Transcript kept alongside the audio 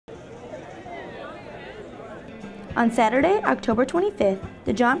On Saturday, October 25th,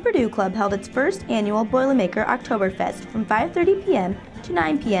 the John Purdue Club held its first annual Boilermaker Octoberfest from 5:30 p.m. to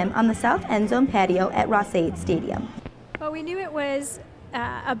 9 p.m. on the south end zone patio at Ross-Ade Stadium. Well, we knew it was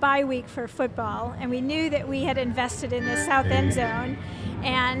a bye week for football, and we knew that we had invested in the south end zone,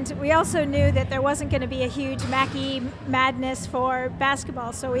 and we also knew that there wasn't going to be a huge Mackey madness for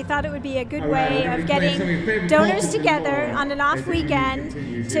basketball, so we thought it would be a good way of getting donors together on an off weekend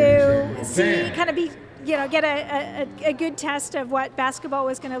to see, get a good test of what basketball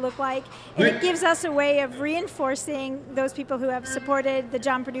was going to look like. And it gives us a way of reinforcing those people who have supported the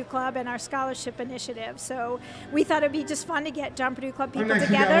John Purdue Club and our scholarship initiative. So we thought it would be just fun to get John Purdue Club people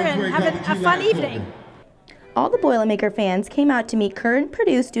together and have a fun evening. All the Boilermaker fans came out to meet current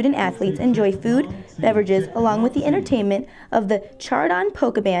Purdue student athletes, enjoy food, beverages, along with the entertainment of the Chardon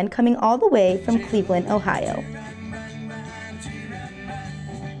Polka Band coming all the way from Cleveland, Ohio.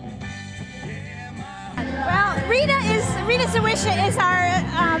 Rita Zawisha is our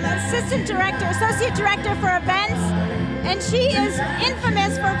associate director for events, and she is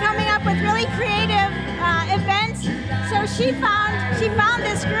infamous for coming up with really creative events. So she found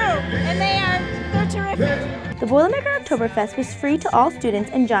this group, and they're terrific. The Boilermaker Octoberfest was free to all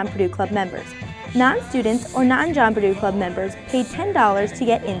students and John Purdue Club members. Non-students or non-John Purdue Club members paid $10 to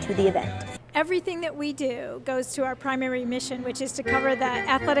get into the event. Everything that we do goes to our primary mission, which is to cover the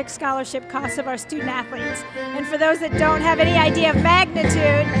athletic scholarship costs of our student athletes. And for those that don't have any idea of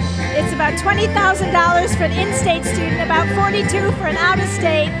magnitude, it's about $20,000 for an in-state student, about $42,000 for an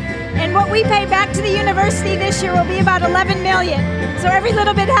out-of-state, and what we pay back to the university this year will be about $11 million. So every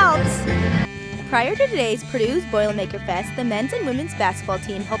little bit helps. Prior to today's Purdue's Boilermaker Fest, the men's and women's basketball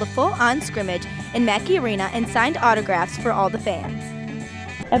team held a full-on scrimmage in Mackey Arena and signed autographs for all the fans.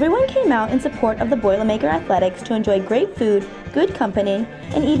 Everyone came out in support of the Boilermaker Athletics to enjoy great food, good company,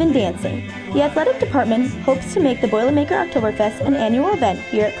 and even dancing. The athletic department hopes to make the Boilermaker Oktoberfest an annual event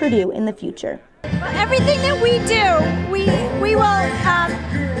here at Purdue in the future. Everything that we do, we will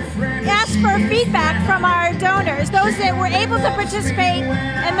ask for feedback from our donors, those that were able to participate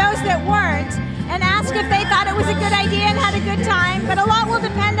and those that weren't, and ask if they thought it was a good idea and had a good time, but a lot will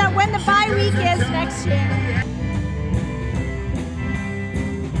depend on when the bye week is next year.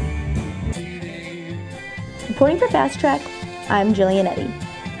 Reporting for Fast Track, I'm Jillian Eddy.